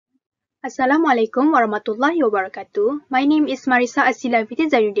Assalamualaikum warahmatullahi wabarakatuh. My name is Marissa Asilla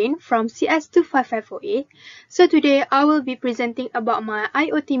from CS25508. So today I will be presenting about my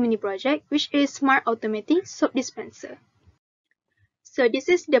IOT mini project, which is Smart Automatic Soap Dispenser. So this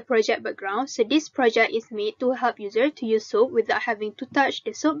is the project background. So this project is made to help users to use soap without having to touch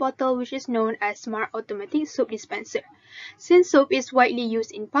the soap bottle, which is known as Smart Automatic Soap Dispenser. Since soap is widely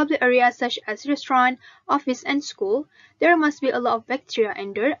used in public areas such as restaurant, office, and school, there must be a lot of bacteria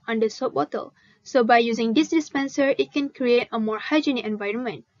and dirt on the soap bottle. So by using this dispenser, it can create a more hygienic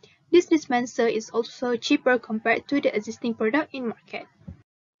environment. This dispenser is also cheaper compared to the existing product in market.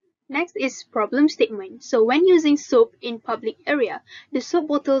 Next is problem statement. So when using soap in public area, the soap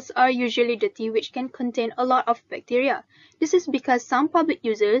bottles are usually dirty, which can contain a lot of bacteria. This is because some public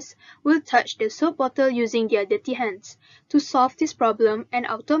users will touch the soap bottle using their dirty hands. To solve this problem, an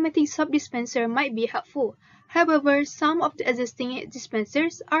automatic soap dispenser might be helpful. However, some of the existing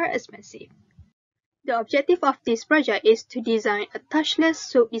dispensers are expensive. The objective of this project is to design a touchless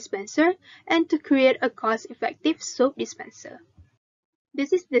soap dispenser and to create a cost-effective soap dispenser.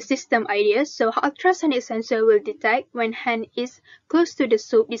 This is the system idea. So ultrasonic sensor will detect when hand is close to the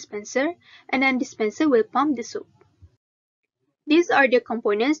soap dispenser, and then dispenser will pump the soap. These are the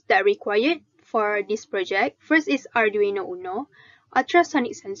components that are required for this project. First is Arduino Uno,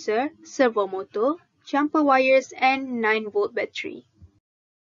 ultrasonic sensor, servo motor, jumper wires, and 9-volt battery.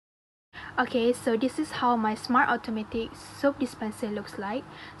 Okay, so this is how my smart automatic soap dispenser looks like.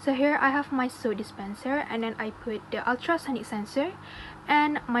 So here I have my soap dispenser, and then I put the ultrasonic sensor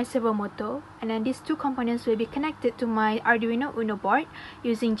and my servo motor, and then these two components will be connected to my Arduino Uno board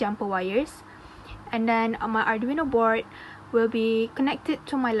using jumper wires, and then my Arduino board will be connected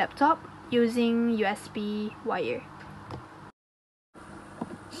to my laptop using USB wire.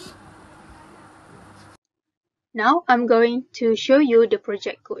 Now I'm going to show you the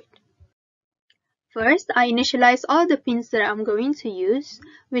project code. First, I initialize all the pins that I'm going to use,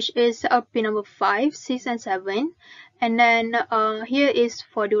 which is pin number 5, 6, and 7. And then here is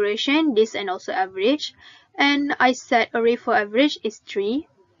for duration, this and also average. And I set array for average is 3.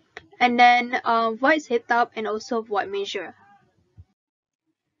 And then void setup and also void measure.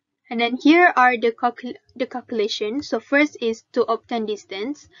 And then here are the calculations. So first is to obtain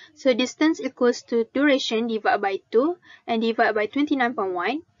distance. So distance equals to duration divided by 2 and divided by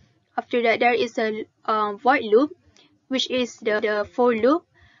 29.1. After that, there is a void loop, which is the for loop.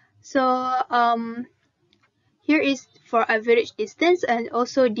 So here is for average distance and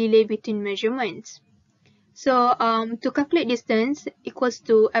also delay between measurements. So to calculate distance equals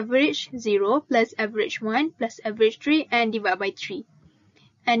to average 0 plus average 1 plus average 3 and divide by 3.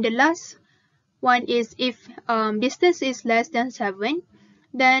 And the last one is if distance is less than 7,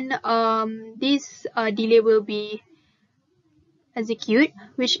 then this delay will be execute,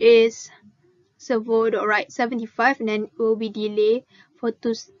 which is servo.write 75, and then it will be delay for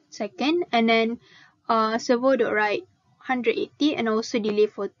 2 seconds, and then servo.write 180 and also delay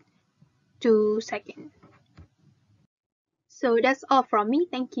for 2 seconds. So that's all from me.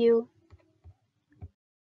 Thank you.